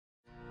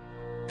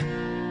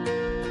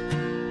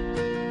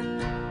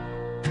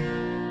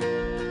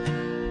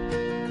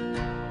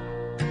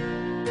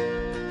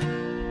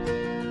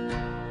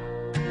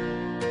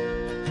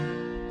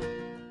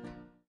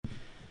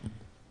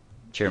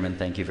Chairman,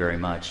 thank you very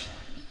much.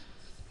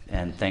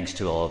 And thanks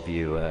to all of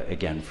you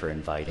again for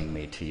inviting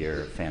me to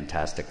your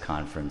fantastic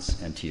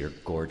conference and to your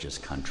gorgeous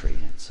country.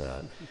 It's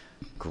a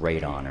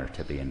great honor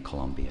to be in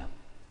Colombia.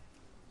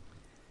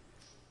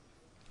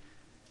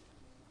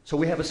 So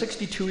we have a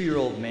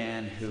 62-year-old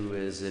man who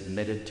is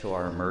admitted to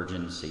our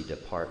emergency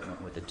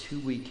department with a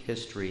 2-week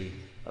history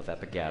of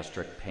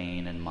epigastric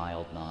pain and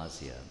mild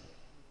nausea.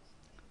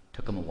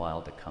 Took him a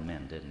while to come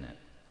in, didn't it?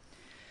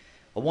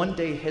 A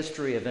 1-day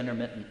history of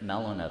intermittent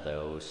melena,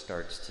 though,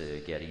 starts to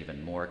get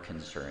even more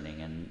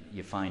concerning, and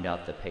you find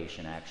out the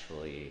patient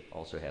actually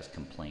also has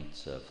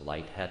complaints of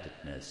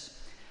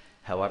lightheadedness,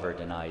 however,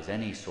 denies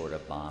any sort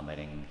of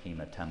vomiting,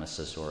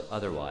 hematemesis, or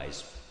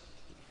otherwise.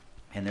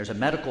 And there's a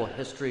medical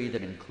history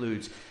that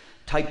includes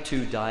type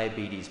 2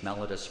 diabetes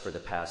mellitus for the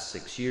past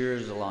 6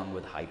 years, along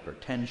with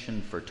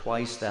hypertension for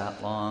twice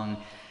that long,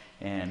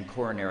 and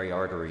coronary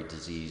artery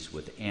disease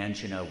with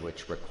angina,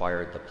 which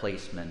required the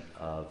placement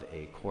of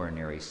a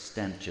coronary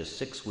stent just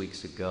 6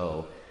 weeks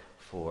ago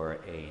for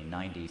a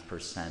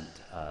 90%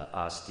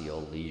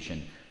 osteal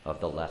lesion of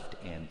the left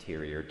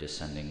anterior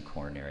descending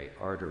coronary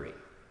artery.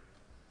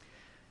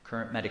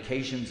 Current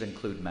medications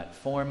include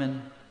metformin,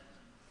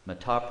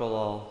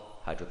 metoprolol,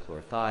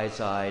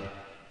 hydrochlorothiazide,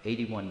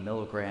 81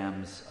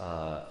 milligrams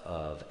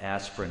of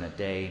aspirin a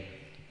day,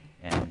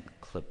 and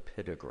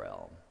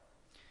clopidogrel.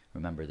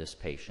 Remember, this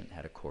patient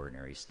had a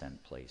coronary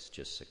stent placed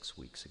just 6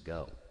 weeks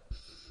ago.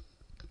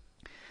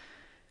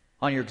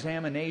 On your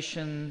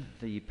examination,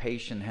 the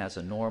patient has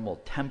a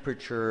normal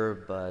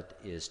temperature but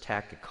is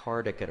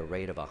tachycardic at a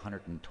rate of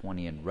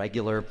 120 in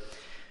regular,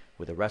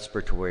 with a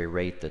respiratory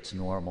rate that's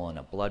normal and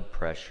a blood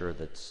pressure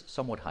that's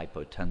somewhat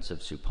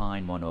hypotensive,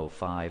 supine,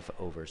 105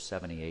 over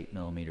 78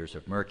 millimeters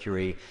of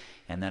mercury,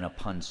 and then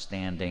upon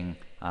standing,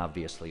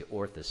 obviously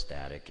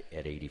orthostatic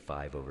at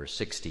 85 over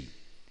 60.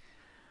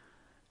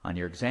 On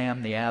your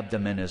exam, the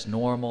abdomen is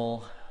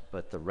normal,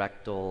 but the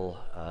rectal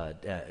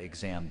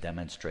exam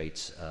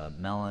demonstrates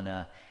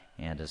melena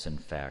and is in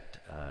fact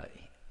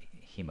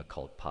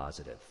hemocult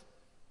positive.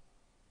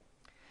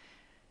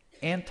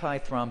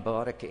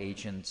 Antithrombotic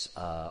agents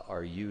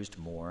are used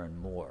more and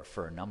more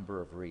for a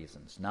number of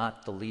reasons,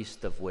 not the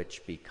least of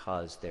which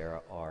because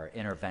there are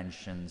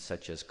interventions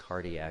such as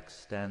cardiac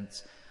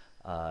stents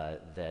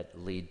that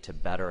lead to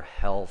better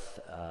health,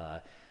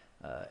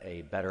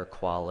 a better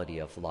quality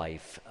of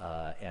life,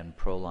 and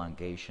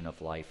prolongation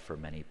of life for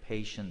many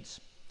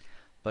patients,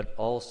 but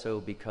also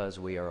because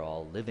we are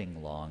all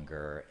living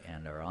longer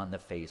and are on the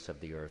face of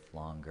the earth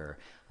longer,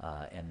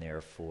 and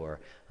therefore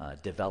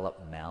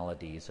develop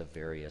maladies of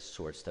various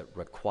sorts that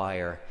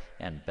require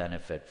and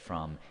benefit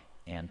from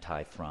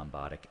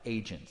antithrombotic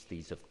agents.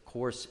 These, of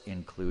course,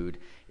 include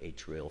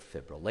atrial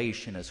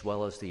fibrillation as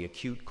well as the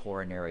acute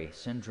coronary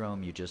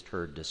syndrome you just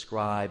heard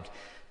described,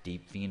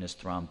 deep venous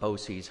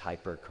thromboses,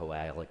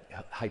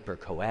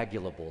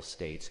 hypercoagulable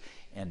states,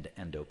 and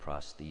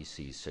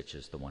endoprostheses such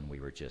as the one we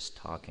were just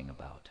talking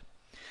about.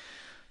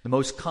 The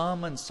most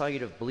common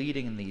site of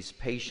bleeding in these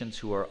patients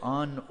who are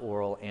on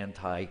oral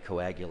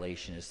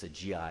anticoagulation is the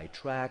GI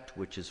tract,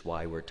 which is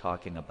why we're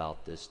talking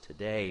about this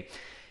today.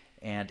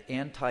 And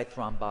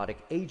antithrombotic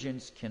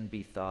agents can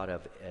be thought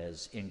of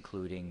as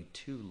including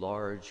 2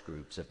 large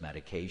groups of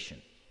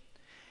medication.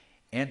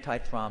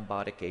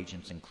 Antithrombotic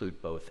agents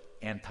include both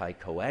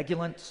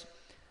anticoagulants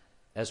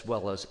as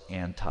well as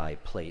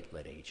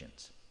antiplatelet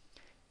agents.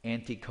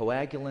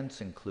 Anticoagulants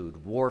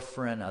include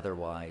warfarin,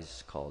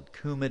 otherwise called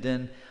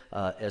Coumadin,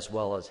 as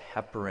well as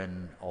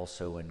heparin,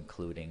 also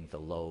including the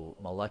low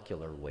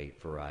molecular weight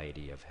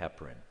variety of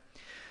heparin.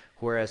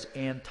 Whereas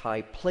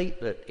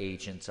antiplatelet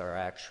agents are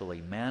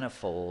actually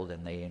manifold,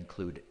 and they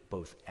include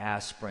both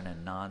aspirin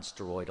and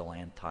nonsteroidal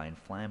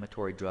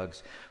anti-inflammatory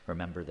drugs.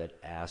 Remember that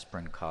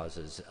aspirin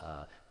causes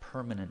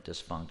permanent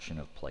dysfunction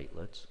of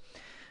platelets,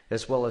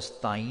 as well as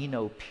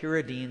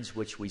thienopyridines,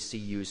 which we see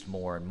used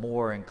more and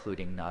more,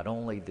 including not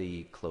only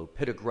the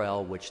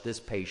clopidogrel, which this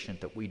patient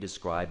that we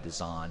described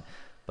is on,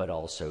 but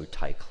also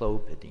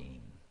ticlopidine.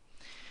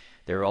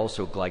 There are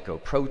also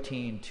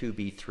glycoprotein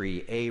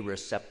 2B3A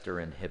receptor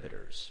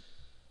inhibitors.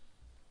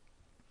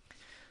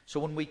 So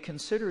when we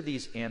consider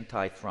these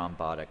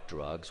antithrombotic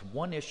drugs,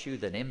 one issue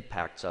that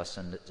impacts us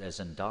as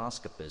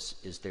endoscopists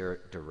is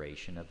their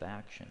duration of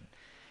action.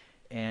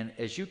 And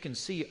as you can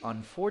see,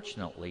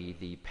 unfortunately,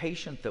 the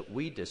patient that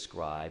we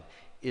describe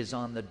is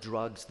on the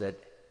drugs that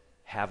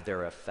have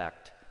their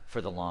effect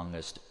for the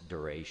longest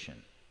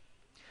duration.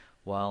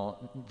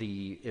 While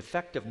the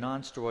effect of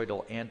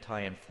nonsteroidal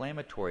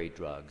anti-inflammatory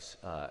drugs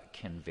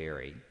can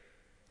vary,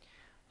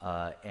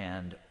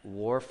 and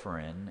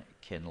warfarin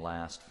can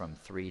last from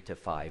 3 to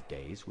 5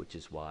 days, which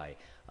is why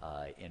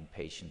in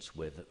patients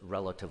with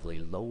relatively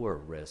lower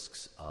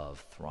risks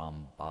of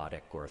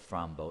thrombotic or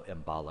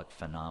thromboembolic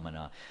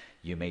phenomena,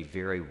 you may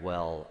very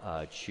well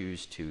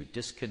choose to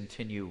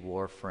discontinue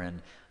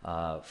warfarin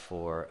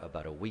for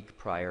about a week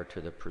prior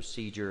to the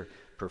procedure,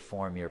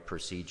 perform your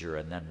procedure,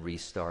 and then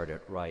restart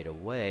it right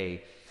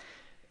away.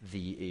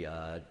 The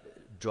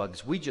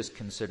drugs we just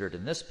considered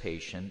in this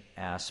patient,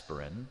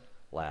 aspirin,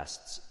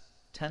 lasts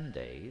 10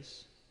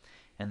 days,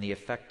 and the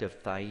effect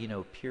of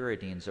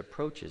thienopyridines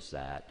approaches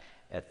that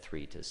at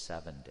 3 to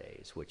 7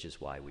 days, which is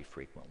why we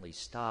frequently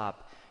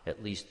stop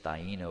at least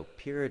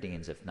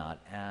thienopyridines, if not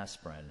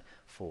aspirin,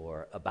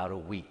 for about a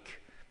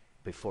week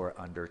before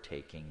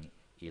undertaking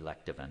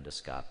elective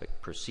endoscopic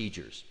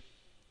procedures.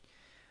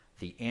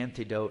 The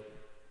antidote,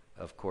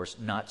 of course,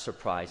 not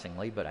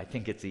surprisingly, but I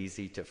think it's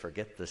easy to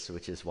forget this,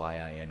 which is why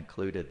I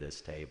included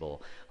this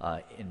table,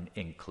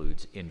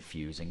 includes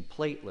infusing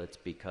platelets,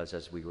 because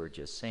as we were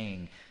just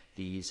saying,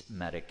 these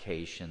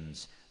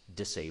medications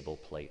disable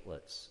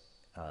platelets,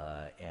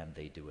 and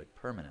they do it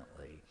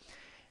permanently.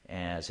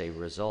 As a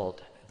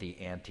result, the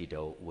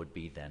antidote would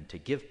be then to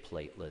give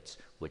platelets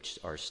which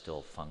are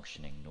still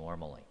functioning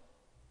normally.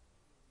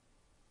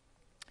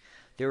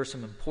 There are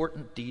some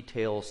important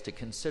details to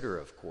consider,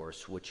 of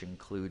course, which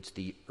includes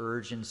the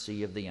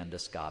urgency of the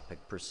endoscopic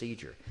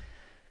procedure,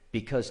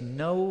 because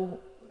no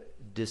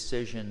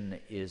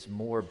decision is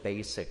more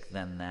basic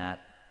than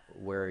that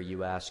where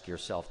you ask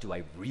yourself, do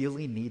I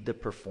really need to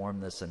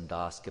perform this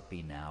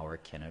endoscopy now, or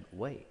can it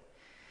wait?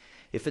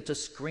 If it's a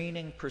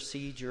screening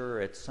procedure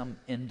or it's some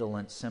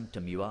indolent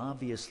symptom, you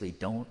obviously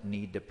don't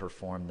need to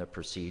perform the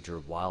procedure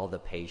while the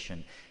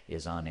patient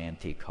is on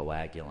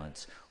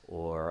anticoagulants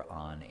or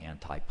on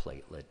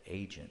antiplatelet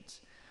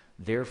agents.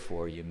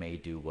 Therefore, you may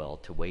do well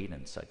to wait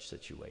in such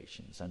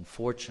situations.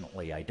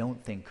 Unfortunately, I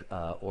don't think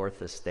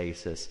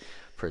orthostasis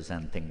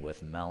presenting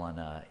with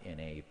melena in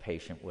a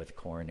patient with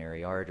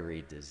coronary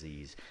artery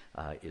disease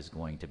is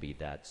going to be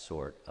that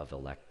sort of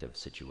elective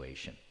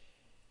situation.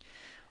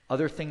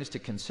 Other things to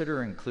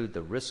consider include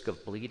the risk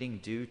of bleeding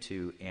due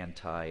to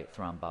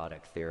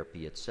antithrombotic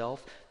therapy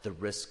itself, the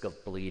risk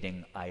of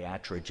bleeding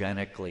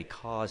iatrogenically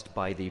caused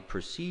by the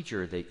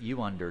procedure that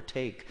you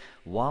undertake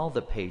while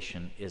the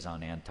patient is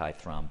on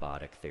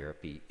antithrombotic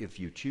therapy, if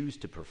you choose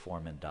to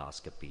perform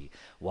endoscopy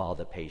while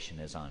the patient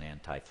is on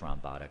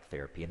antithrombotic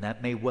therapy. And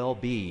that may well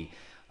be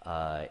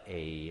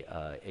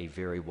a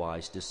very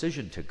wise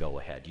decision to go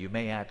ahead. You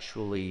may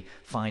actually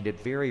find it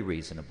very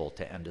reasonable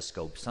to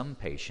endoscope some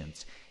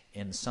patients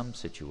in some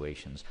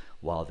situations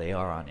while they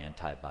are on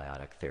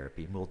antibiotic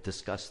therapy. We'll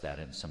discuss that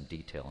in some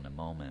detail in a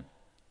moment.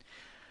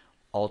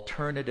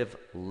 Alternative,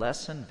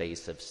 less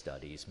invasive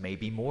studies may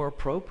be more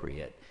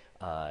appropriate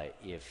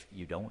if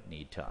you don't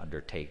need to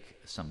undertake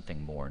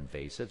something more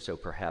invasive. So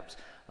perhaps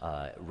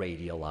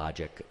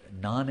radiologic,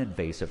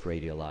 non-invasive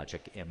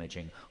radiologic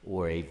imaging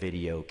or a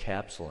video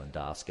capsule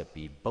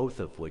endoscopy,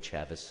 both of which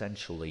have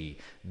essentially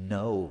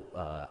no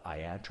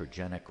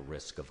iatrogenic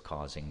risk of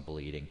causing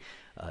bleeding.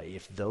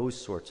 If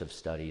those sorts of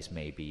studies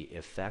may be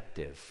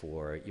effective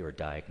for your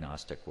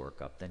diagnostic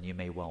workup, then you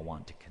may well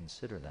want to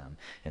consider them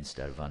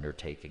instead of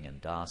undertaking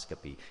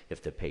endoscopy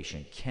if the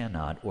patient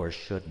cannot or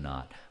should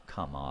not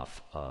come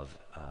off of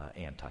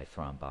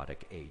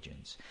antithrombotic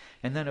agents.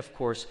 And then, of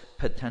course,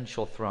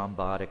 potential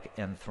thrombotic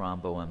and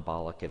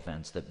thromboembolic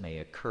events that may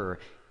occur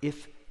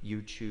if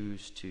you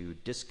choose to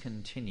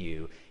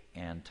discontinue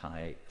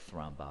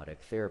antithrombotic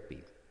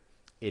therapy.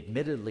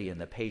 Admittedly, in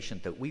the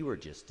patient that we were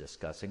just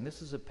discussing,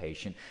 this is a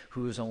patient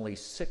who is only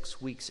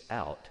 6 weeks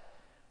out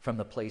from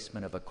the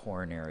placement of a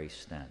coronary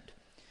stent.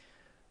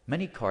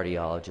 Many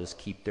cardiologists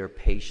keep their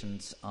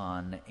patients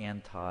on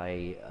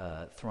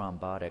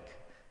antithrombotic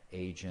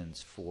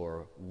agents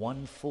for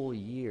 1 full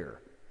year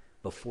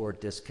before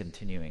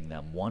discontinuing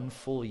them, 1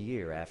 full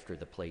year after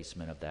the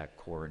placement of that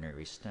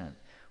coronary stent.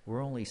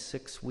 We're only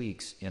 6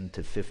 weeks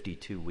into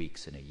 52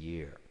 weeks in a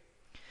year.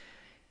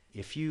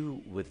 If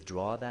you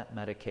withdraw that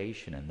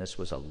medication, and this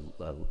was an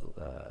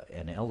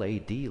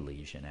LAD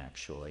lesion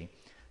actually,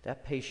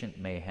 that patient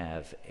may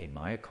have a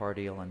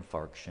myocardial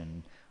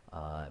infarction,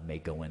 may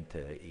go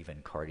into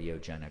even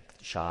cardiogenic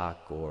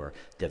shock or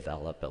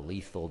develop a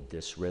lethal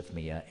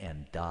dysrhythmia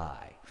and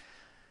die.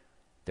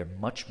 They're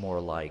much more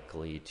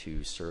likely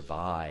to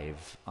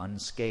survive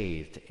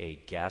unscathed a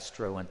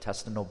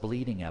gastrointestinal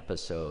bleeding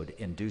episode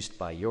induced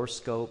by your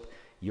scope,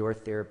 your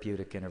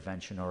therapeutic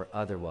intervention, or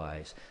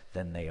otherwise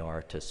than they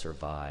are to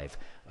survive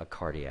a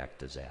cardiac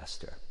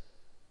disaster.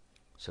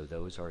 So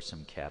those are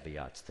some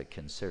caveats to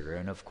consider.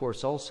 And of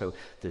course also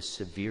the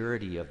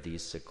severity of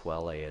these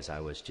sequelae, as I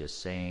was just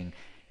saying,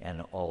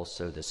 and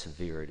also the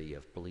severity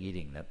of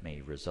bleeding that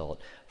may result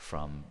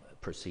from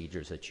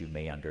procedures that you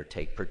may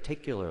undertake,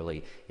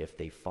 particularly if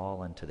they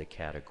fall into the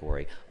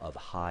category of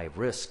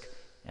high-risk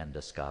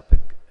endoscopic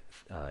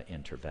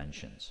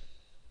interventions.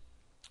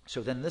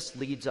 So then this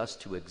leads us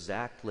to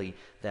exactly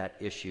that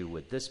issue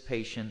with this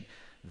patient.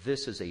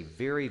 This is a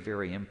very,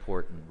 very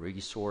important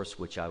resource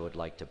which I would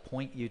like to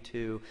point you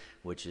to,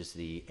 which is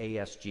the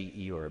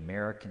ASGE, or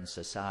American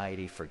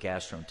Society for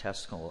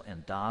Gastrointestinal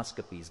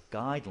Endoscopies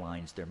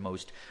guidelines, their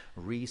most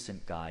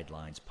recent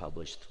guidelines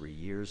published 3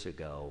 years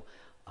ago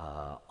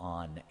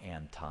on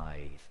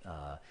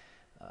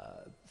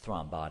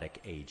thrombotic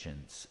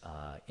agents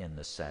in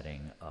the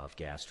setting of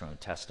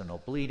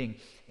gastrointestinal bleeding.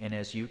 And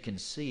as you can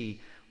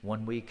see,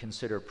 when we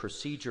consider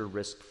procedure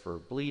risk for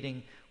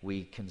bleeding,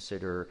 we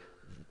consider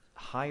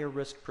higher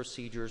risk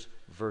procedures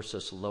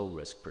versus low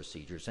risk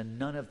procedures. And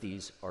none of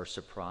these are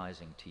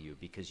surprising to you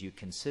because you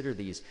consider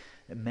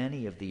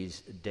many of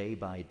these day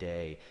by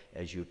day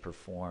as you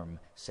perform,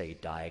 say,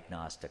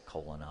 diagnostic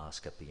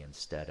colonoscopy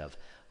instead of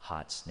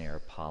hot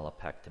snare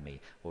polypectomy,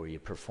 or you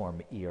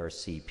perform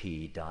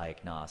ERCP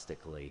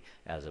diagnostically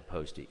as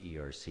opposed to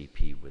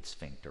ERCP with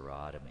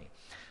sphincterotomy.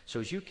 So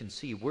as you can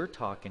see, we're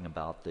talking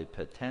about the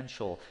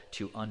potential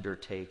to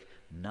undertake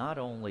not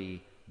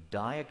only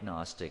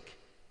diagnostic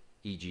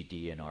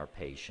EGD in our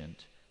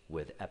patient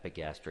with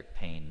epigastric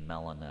pain,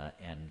 melena,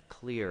 and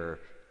clear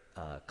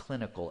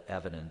clinical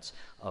evidence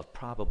of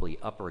probably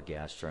upper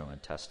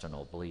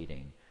gastrointestinal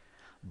bleeding,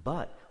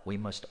 but we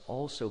must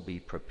also be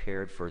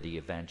prepared for the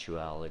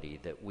eventuality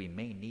that we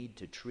may need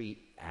to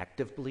treat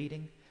active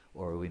bleeding,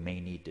 or we may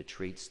need to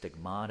treat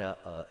stigmata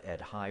at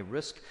high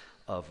risk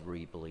of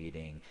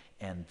rebleeding,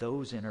 and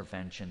those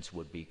interventions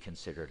would be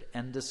considered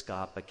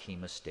endoscopic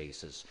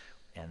hemostasis,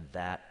 and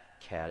that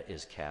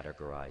is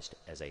categorized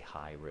as a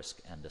high-risk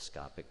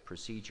endoscopic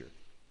procedure.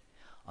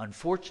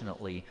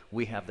 Unfortunately,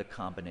 we have the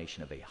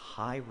combination of a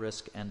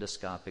high-risk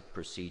endoscopic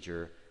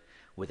procedure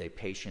with a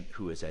patient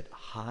who is at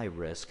high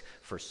risk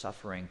for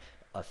suffering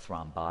a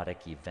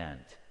thrombotic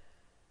event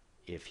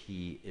if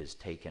he is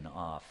taken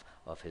off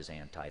of his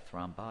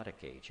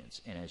antithrombotic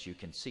agents. And as you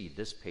can see,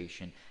 this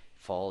patient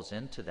falls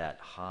into that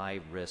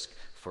high risk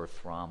for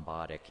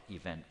thrombotic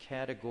event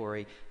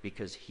category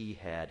because he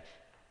had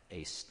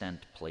a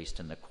stent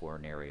placed in the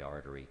coronary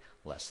artery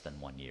less than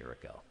 1 year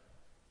ago.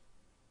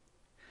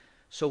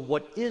 So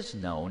what is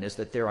known is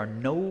that there are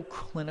no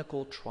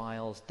clinical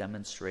trials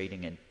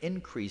demonstrating an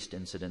increased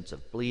incidence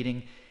of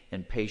bleeding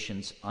in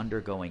patients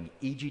undergoing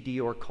EGD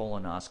or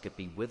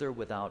colonoscopy with or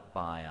without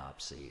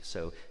biopsy,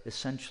 so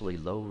essentially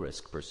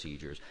low-risk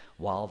procedures,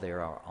 while they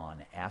are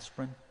on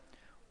aspirin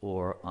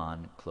or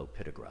on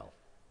clopidogrel.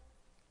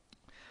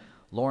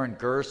 Lauren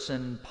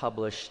Gerson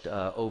published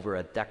over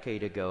a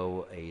decade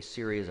ago a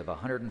series of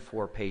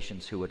 104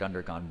 patients who had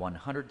undergone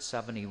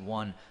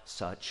 171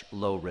 such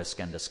low-risk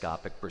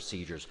endoscopic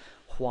procedures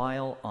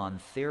while on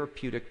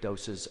therapeutic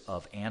doses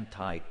of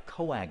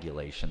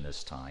anticoagulation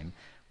this time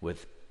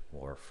with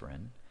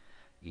warfarin,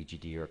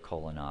 EGD or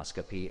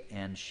colonoscopy,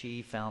 and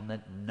she found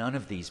that none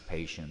of these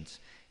patients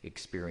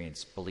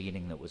experienced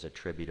bleeding that was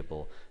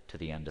attributable to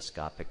the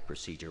endoscopic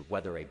procedure,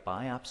 whether a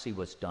biopsy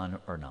was done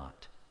or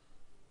not.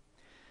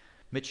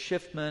 Mitch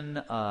Schiffman,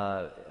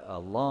 a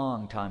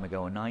long time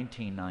ago in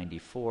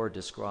 1994,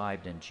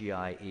 described in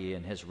GIE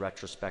in his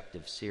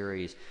retrospective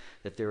series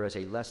that there is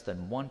a less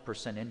than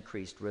 1%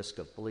 increased risk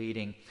of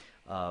bleeding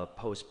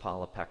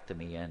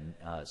post-polypectomy in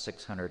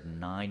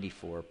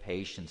 694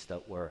 patients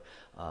that were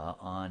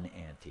on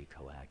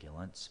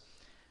anticoagulants.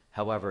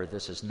 However,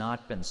 this has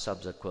not been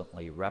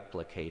subsequently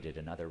replicated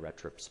in other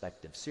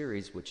retrospective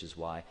series, which is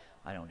why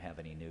I don't have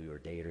any newer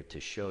data to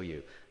show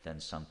you than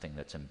something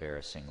that's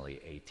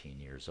embarrassingly 18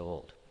 years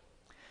old.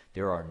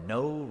 There are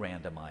no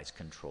randomized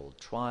controlled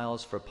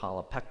trials for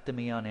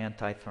polypectomy on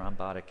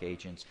antithrombotic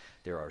agents.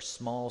 There are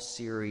small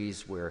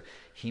series where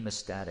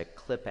hemostatic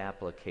clip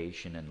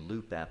application and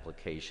loop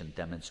application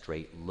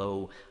demonstrate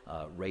low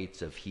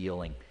rates of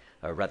healing,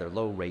 or rather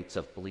low rates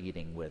of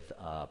bleeding with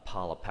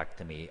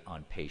polypectomy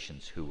on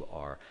patients who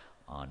are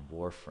on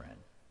warfarin.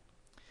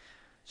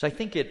 So I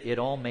think it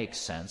all makes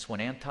sense. When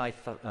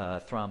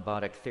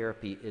antithrombotic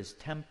therapy is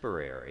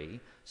temporary,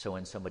 so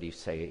when somebody,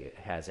 say,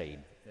 has a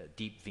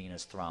deep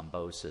venous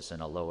thrombosis in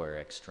a lower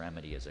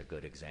extremity is a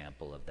good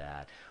example of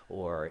that,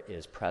 or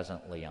is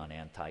presently on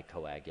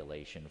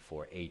anticoagulation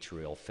for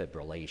atrial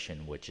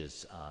fibrillation, which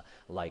is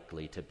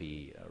likely to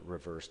be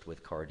reversed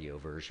with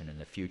cardioversion in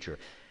the future.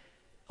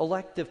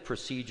 Elective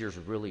procedures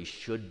really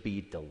should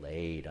be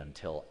delayed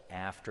until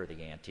after the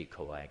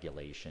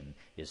anticoagulation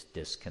is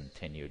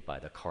discontinued by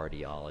the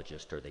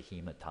cardiologist or the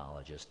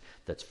hematologist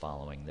that's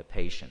following the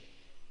patient.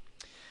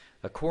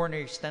 A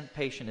coronary stent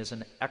patient is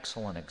an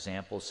excellent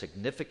example.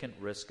 Significant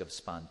risk of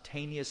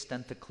spontaneous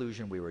stent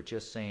occlusion, we were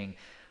just saying,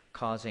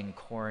 causing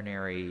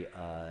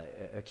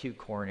acute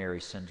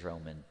coronary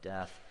syndrome and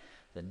death.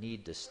 The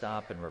need to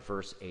stop and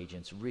reverse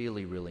agents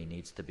really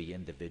needs to be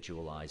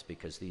individualized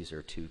because these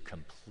are two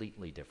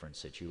completely different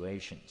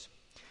situations.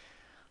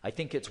 I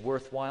think it's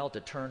worthwhile to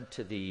turn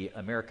to the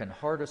American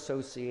Heart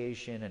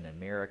Association and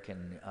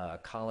American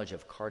College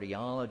of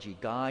Cardiology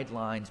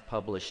guidelines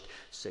published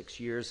 6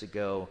 years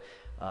ago,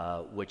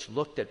 which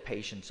looked at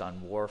patients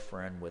on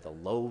warfarin with a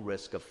low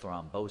risk of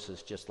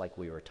thrombosis, just like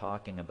we were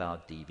talking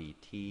about,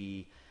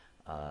 DVT,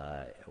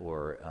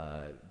 or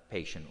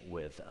patient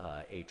with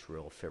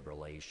atrial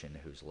fibrillation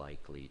who's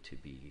likely to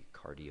be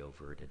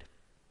cardioverted,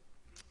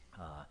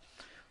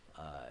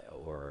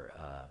 or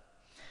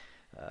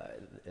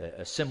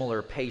a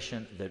similar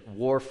patient that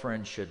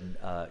warfarin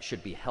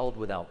should be held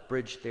without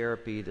bridge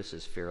therapy. This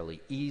is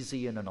fairly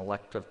easy in an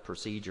elective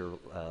procedure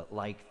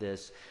like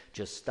this.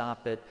 Just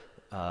stop it,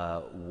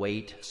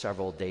 wait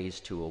several days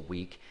to a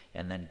week,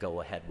 and then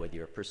go ahead with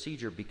your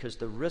procedure, because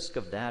the risk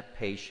of that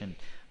patient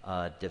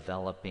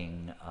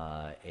developing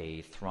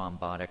a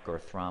thrombotic or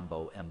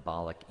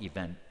thromboembolic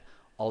event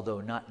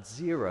although not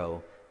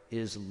zero,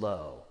 is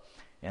low.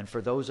 And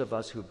for those of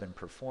us who've been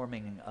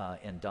performing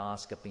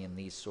endoscopy in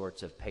these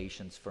sorts of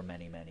patients for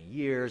many, many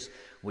years,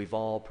 we've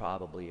all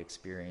probably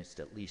experienced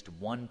at least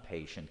one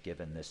patient,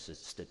 given this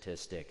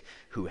statistic,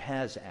 who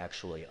has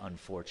actually,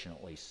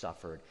 unfortunately,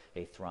 suffered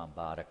a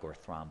thrombotic or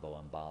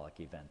thromboembolic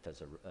event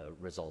as a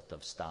result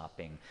of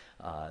stopping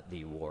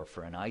the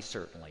warfarin. I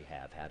certainly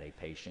have had a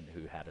patient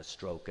who had a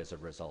stroke as a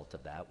result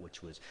of that,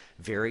 which was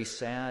very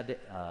sad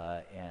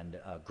and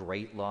a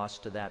great loss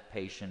to that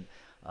patient.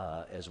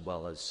 As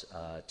well as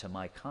to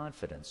my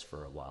confidence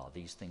for a while.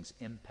 These things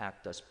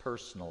impact us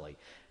personally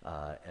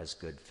as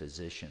good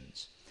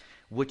physicians,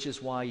 which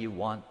is why you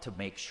want to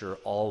make sure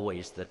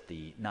always that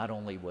not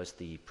only was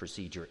the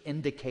procedure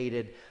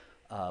indicated,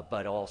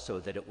 but also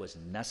that it was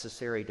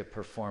necessary to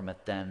perform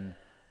it then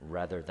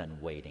rather than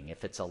waiting.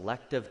 If it's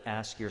elective,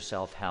 ask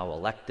yourself how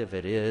elective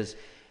it is,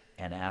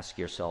 and ask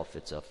yourself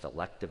if it's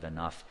elective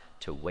enough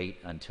to wait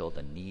until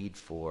the need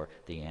for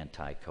the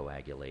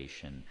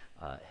anticoagulation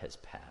has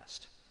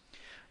passed.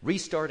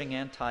 Restarting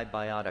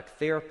antibiotic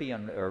therapy,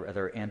 or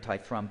rather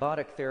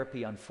antithrombotic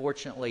therapy,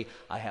 unfortunately,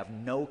 I have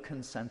no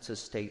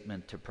consensus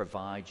statement to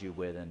provide you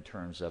with in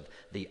terms of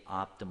the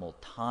optimal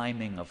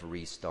timing of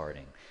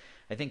restarting.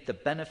 I think the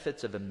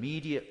benefits of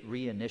immediate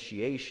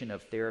reinitiation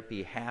of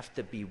therapy have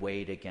to be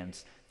weighed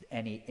against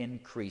any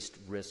increased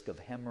risk of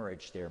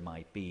hemorrhage there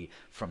might be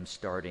from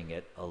starting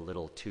it a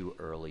little too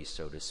early,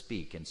 so to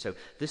speak. And so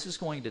this is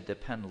going to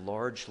depend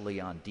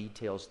largely on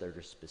details that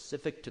are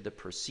specific to the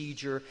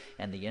procedure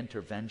and the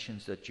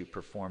interventions that you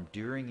perform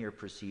during your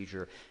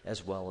procedure,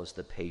 as well as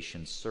the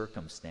patient's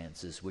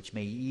circumstances, which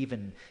may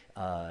even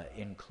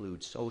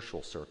include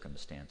social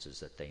circumstances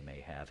that they may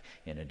have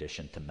in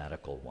addition to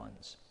medical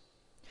ones.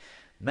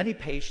 Many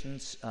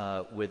patients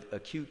with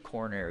acute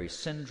coronary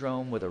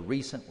syndrome with a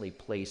recently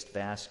placed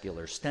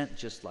vascular stent,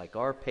 just like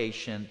our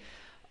patient,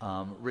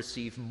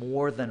 receive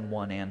more than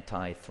one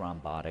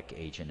antithrombotic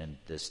agent in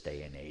this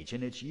day and age,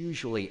 and it's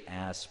usually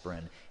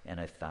aspirin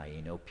and a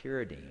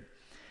thienopyridine.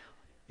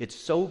 It's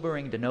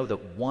sobering to know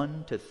that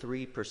 1 to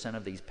 3%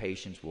 of these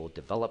patients will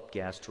develop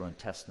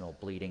gastrointestinal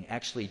bleeding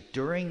actually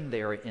during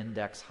their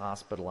index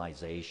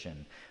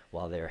hospitalization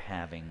while they're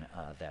having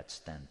that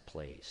stent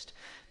placed.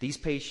 These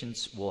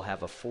patients will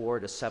have a 4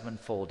 to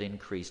 7-fold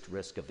increased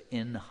risk of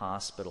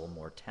in-hospital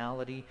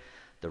mortality.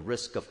 The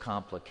risk of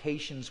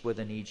complications with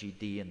an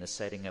EGD in the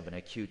setting of an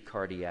acute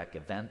cardiac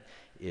event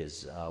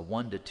is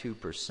 1 to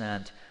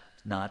 2%.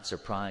 Not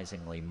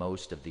surprisingly,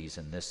 most of these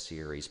in this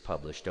series,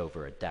 published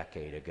over a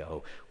decade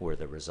ago, were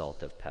the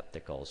result of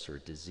peptic ulcer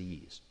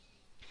disease.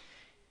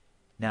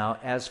 Now,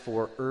 as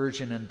for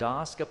urgent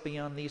endoscopy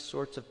on these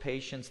sorts of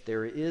patients,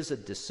 there is a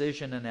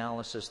decision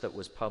analysis that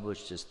was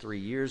published just 3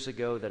 years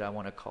ago that I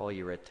want to call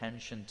your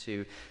attention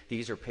to.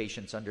 These are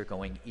patients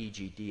undergoing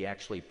EGD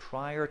actually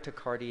prior to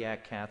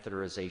cardiac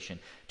catheterization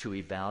to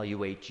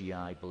evaluate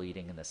GI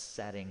bleeding in the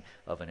setting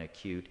of an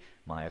acute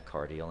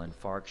myocardial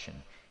infarction.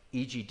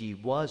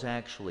 EGD was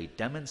actually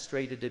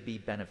demonstrated to be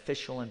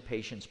beneficial in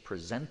patients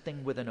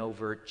presenting with an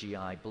overt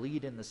GI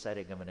bleed in the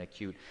setting of an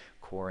acute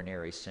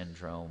coronary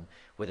syndrome,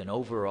 with an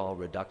overall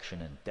reduction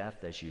in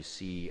death, as you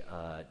see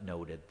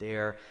noted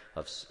there,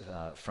 of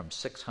from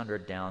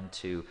 600 down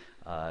to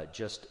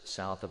just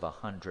south of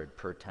 100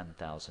 per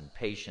 10,000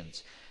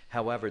 patients.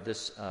 However,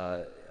 this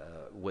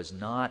was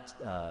not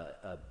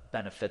a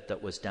benefit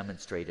that was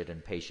demonstrated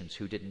in patients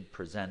who didn't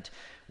present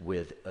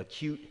with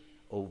acute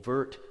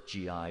overt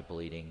GI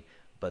bleeding,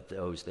 but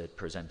those that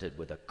presented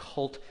with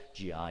occult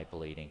GI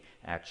bleeding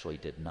actually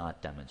did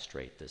not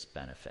demonstrate this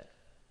benefit.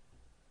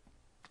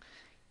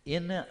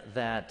 In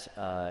that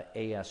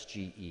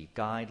ASGE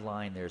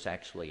guideline, there's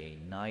actually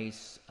a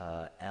nice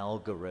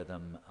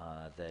algorithm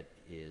that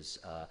is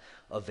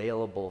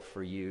available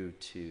for you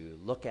to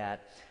look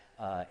at,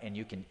 and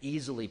you can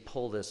easily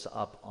pull this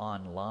up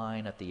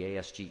online at the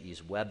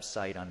ASGE's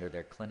website under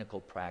their clinical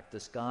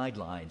practice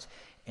guidelines.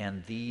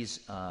 And these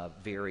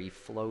very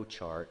flow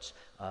charts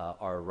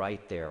are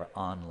right there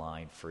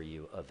online for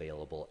you,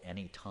 available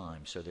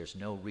anytime. So there's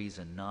no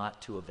reason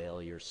not to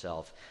avail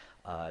yourself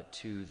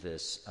to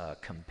this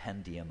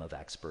compendium of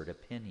expert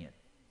opinion.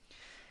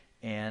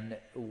 And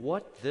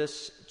what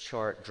this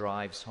chart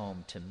drives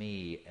home to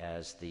me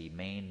as the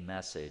main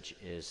message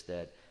is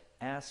that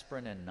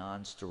aspirin and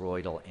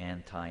nonsteroidal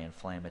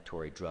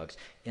anti-inflammatory drugs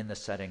in the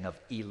setting of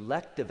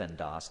elective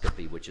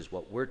endoscopy, which is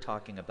what we're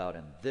talking about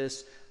in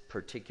this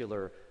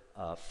particular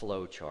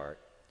flow chart,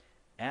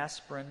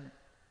 aspirin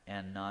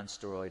and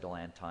nonsteroidal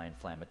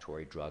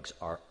anti-inflammatory drugs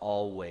are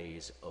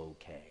always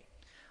okay.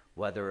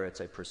 Whether it's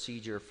a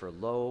procedure for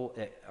low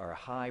or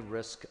high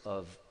risk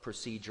of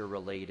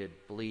procedure-related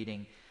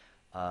bleeding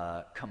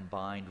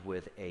combined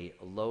with a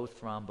low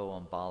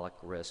thromboembolic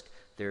risk,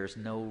 there's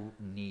no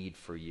need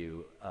for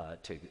you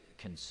to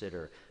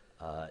consider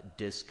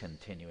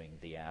discontinuing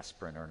the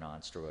aspirin or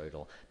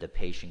nonsteroidal. The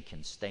patient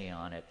can stay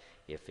on it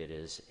if it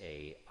is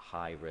a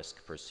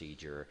high-risk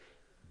procedure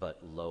but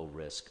low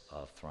risk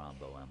of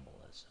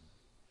thromboembolism.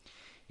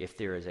 If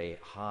there is a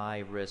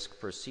high-risk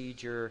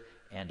procedure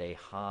and a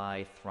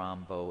high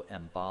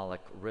thromboembolic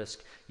risk,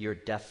 you're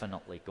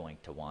definitely going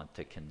to want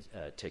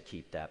to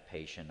keep that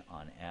patient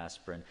on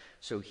aspirin.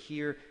 So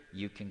here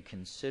you can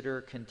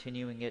consider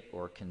continuing it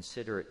or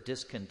consider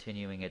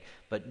discontinuing it,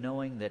 but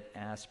knowing that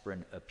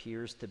aspirin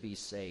appears to be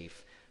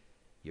safe,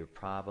 you're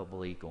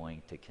probably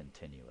going to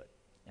continue it.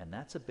 And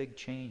that's a big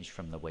change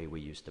from the way we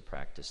used to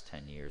practice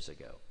 10 years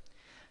ago.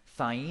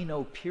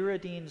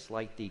 Thienopyridines,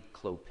 like the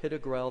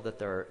clopidogrel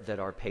that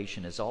our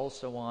patient is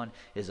also on,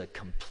 is a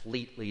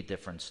completely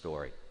different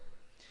story.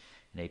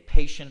 In a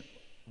patient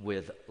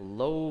with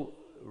low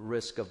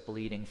risk of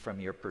bleeding from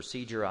your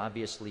procedure,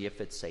 obviously if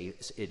it's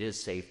safe, it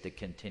is safe to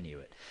continue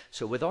it.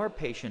 So with our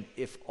patient,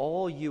 if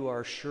all you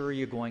are sure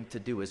you're going to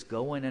do is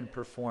go in and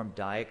perform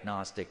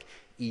diagnostic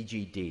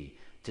EGD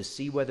to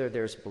see whether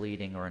there's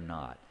bleeding or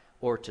not,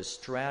 or to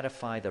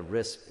stratify the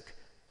risk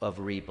of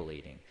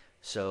rebleeding.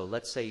 So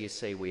let's say you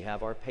say we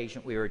have our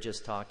patient we were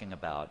just talking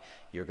about.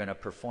 You're going to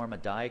perform a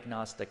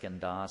diagnostic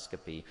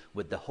endoscopy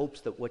with the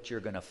hopes that what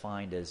you're going to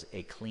find is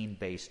a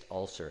clean-based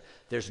ulcer.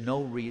 There's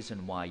no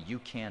reason why you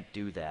can't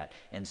do that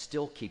and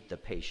still keep the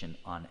patient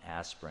on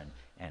aspirin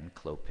and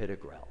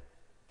clopidogrel.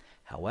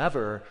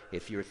 However,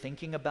 if you're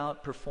thinking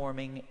about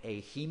performing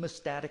a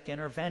hemostatic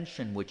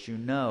intervention, which you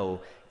know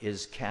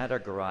is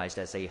categorized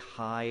as a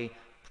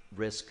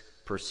high-risk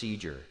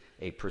procedure,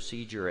 a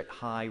procedure at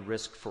high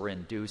risk for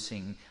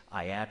inducing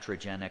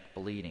iatrogenic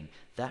bleeding,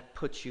 that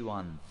puts you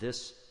on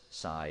this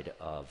side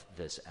of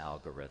this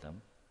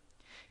algorithm.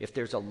 If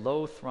there's a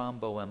low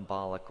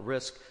thromboembolic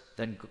risk,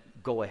 then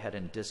go ahead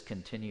and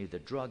discontinue the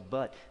drug.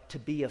 But to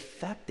be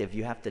effective,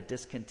 you have to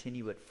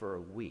discontinue it for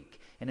a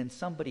week. And in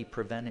somebody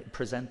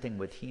presenting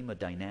with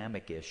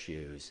hemodynamic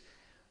issues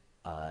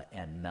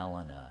and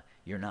melena,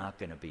 you're not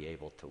going to be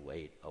able to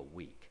wait a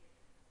week.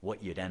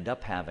 What you'd end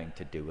up having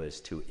to do is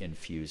to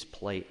infuse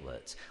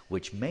platelets,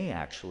 which may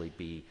actually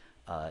be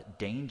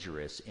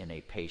dangerous in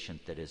a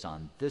patient that is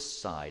on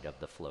this side of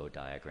the flow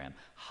diagram.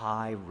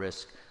 High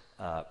risk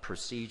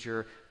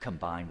procedure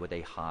combined with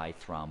a high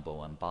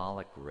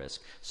thromboembolic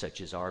risk, such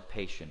as our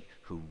patient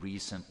who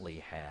recently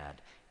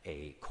had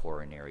a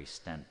coronary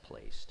stent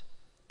placed.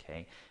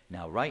 Okay.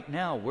 Now, right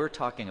now, we're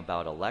talking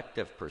about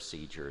elective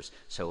procedures,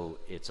 so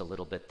it's a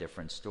little bit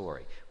different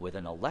story. With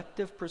an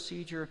elective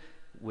procedure,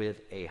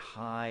 with a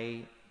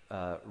high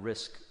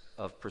risk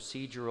of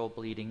procedural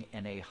bleeding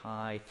and a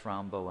high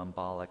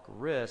thromboembolic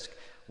risk,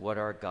 what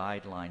our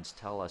guidelines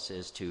tell us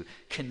is to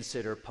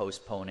consider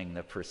postponing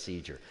the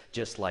procedure,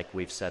 just like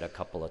we've said a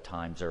couple of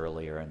times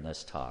earlier in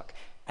this talk.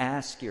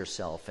 Ask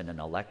yourself in an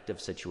elective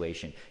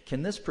situation,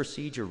 can this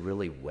procedure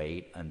really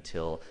wait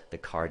until the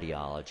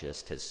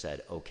cardiologist has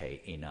said,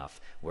 okay, enough,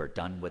 we're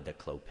done with the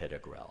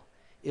clopidogrel?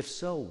 If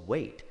so,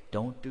 wait,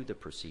 don't do the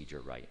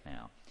procedure right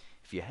now.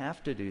 If you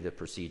have to do the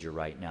procedure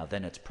right now,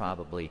 then it's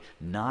probably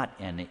not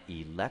an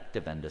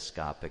elective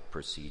endoscopic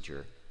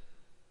procedure.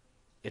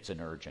 It's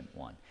an urgent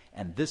one.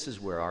 And this is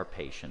where our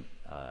patient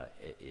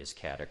is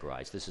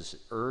categorized. This is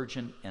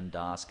urgent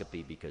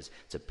endoscopy because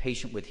it's a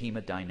patient with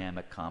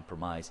hemodynamic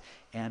compromise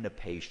and a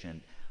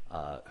patient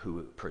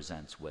who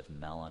presents with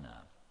melena.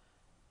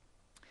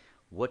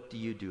 What do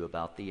you do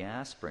about the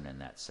aspirin in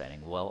that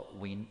setting? Well,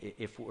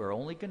 if we're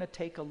only going to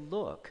take a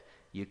look,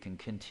 you can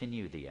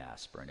continue the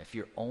aspirin. If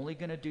you're only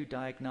going to do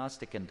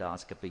diagnostic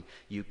endoscopy,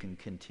 you can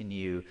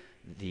continue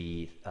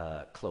the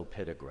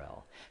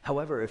clopidogrel.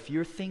 However, if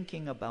you're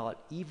thinking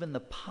about even the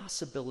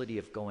possibility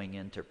of going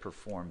in to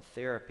perform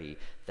therapy,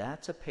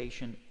 that's a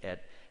patient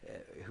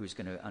who's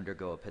going to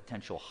undergo a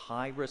potential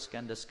high-risk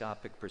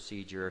endoscopic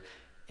procedure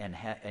and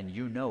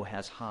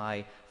has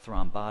high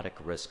thrombotic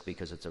risk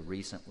because it's a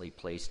recently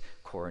placed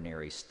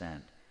coronary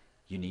stent.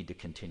 You need to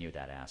continue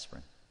that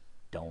aspirin.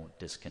 Don't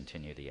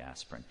discontinue the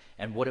aspirin.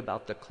 And what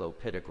about the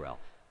clopidogrel?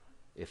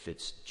 If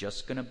it's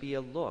just going to be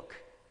a look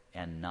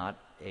and not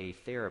a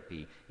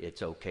therapy,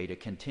 it's okay to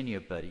continue.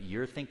 But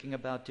you're thinking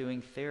about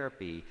doing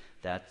therapy,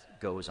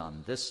 that goes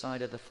on this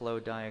side of the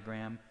flow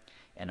diagram.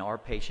 And our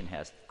patient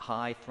has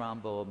high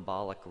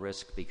thromboembolic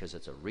risk because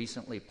it's a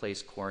recently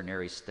placed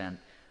coronary stent.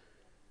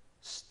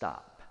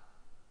 Stop.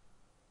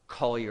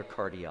 Call your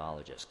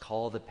cardiologist.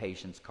 Call the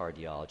patient's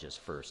cardiologist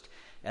first.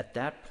 At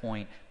that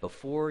point,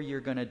 before you're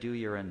going to do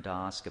your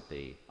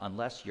endoscopy,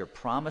 unless you're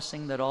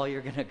promising that all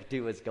you're going to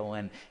do is go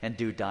in and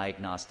do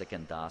diagnostic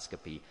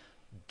endoscopy,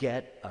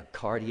 get a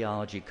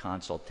cardiology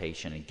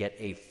consultation and get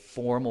a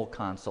formal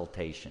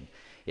consultation.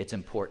 It's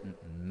important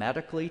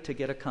medically to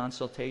get a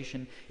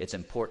consultation. It's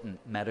important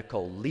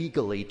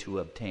legally to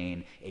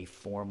obtain a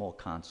formal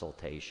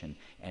consultation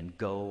and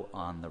go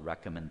on the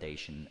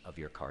recommendation of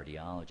your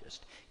cardiologist.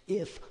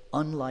 If,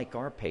 unlike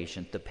our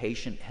patient, the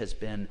patient has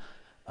been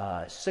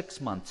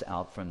 6 months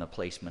out from the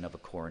placement of a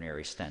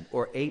coronary stent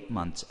or 8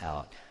 months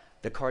out,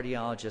 the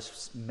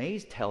cardiologist may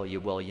tell you,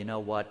 well, you know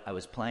what, I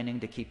was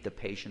planning to keep the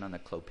patient on the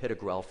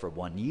clopidogrel for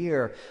 1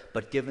 year,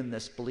 but given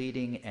this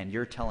bleeding and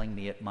you're telling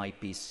me it might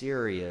be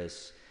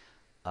serious,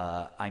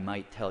 I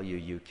might tell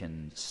you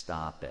can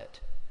stop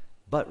it.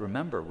 But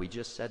remember, we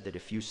just said that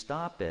if you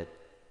stop it,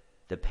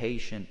 the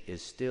patient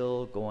is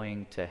still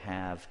going to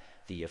have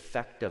the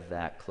effect of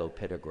that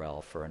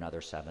clopidogrel for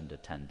another 7 to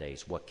 10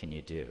 days. What can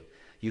you do?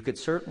 You could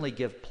certainly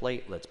give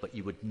platelets, but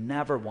you would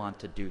never want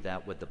to do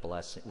that with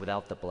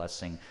without the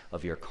blessing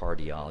of your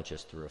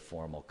cardiologist through a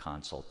formal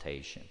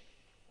consultation.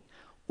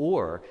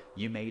 Or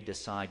you may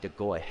decide to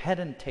go ahead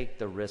and take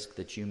the risk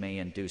that you may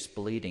induce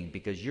bleeding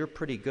because you're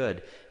pretty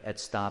good at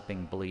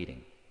stopping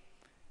bleeding.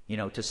 You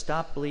know, to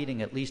stop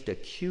bleeding at least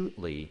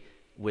acutely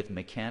with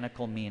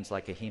mechanical means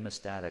like a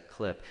hemostatic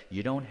clip,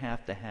 you don't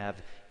have to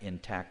have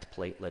intact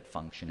platelet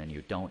function and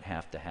you don't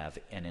have to have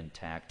an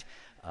intact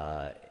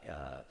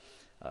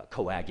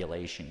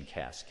coagulation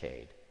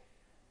cascade.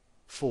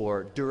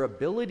 For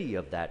durability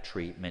of that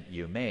treatment,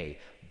 you may,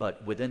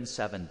 but within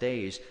 7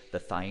 days, the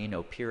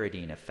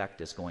thionopyridine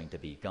effect is going to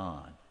be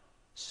gone.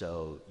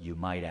 So you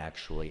might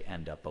actually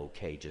end up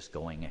okay just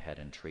going ahead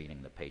and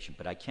treating the patient.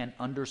 But I can't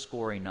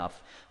underscore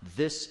enough,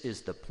 this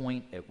is the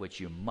point at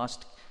which you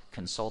must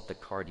consult the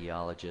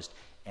cardiologist,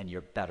 and you're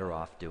better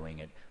off doing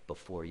it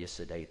before you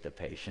sedate the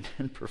patient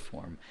and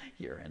perform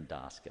your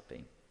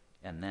endoscopy.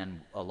 And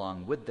then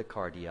along with the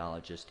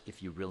cardiologist,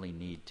 if you really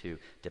need to,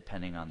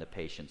 depending on the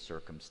patient's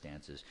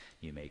circumstances,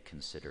 you may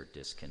consider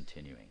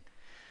discontinuing.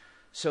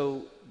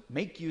 So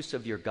make use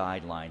of your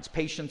guidelines.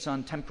 Patients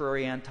on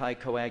temporary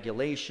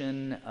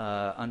anticoagulation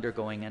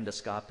undergoing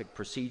endoscopic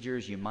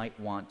procedures, you might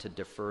want to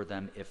defer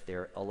them if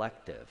they're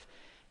elective.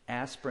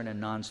 Aspirin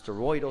and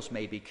nonsteroidals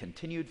may be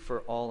continued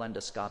for all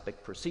endoscopic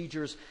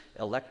procedures.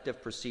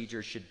 Elective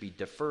procedures should be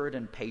deferred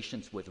in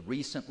patients with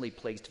recently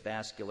placed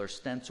vascular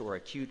stents or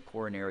acute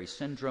coronary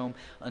syndrome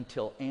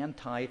until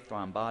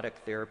antithrombotic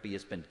therapy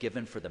has been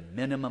given for the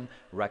minimum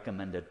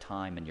recommended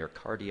time, and your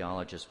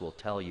cardiologist will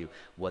tell you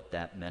what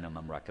that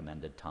minimum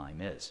recommended time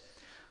is.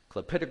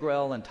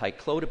 Clopidogrel and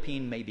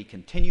ticlopidine may be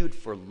continued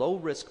for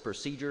low-risk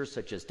procedures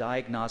such as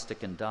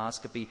diagnostic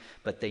endoscopy,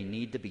 but they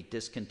need to be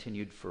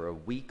discontinued for a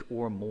week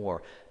or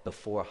more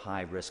before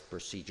high-risk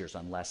procedures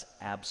unless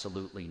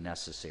absolutely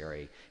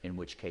necessary, in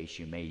which case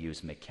you may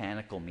use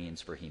mechanical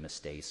means for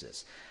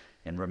hemostasis.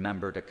 And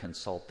remember to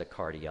consult the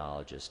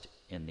cardiologist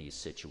in these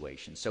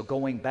situations. So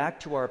going back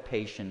to our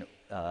patient,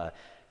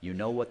 you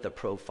know what the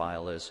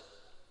profile is.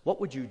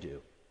 What would you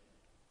do?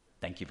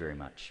 Thank you very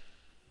much.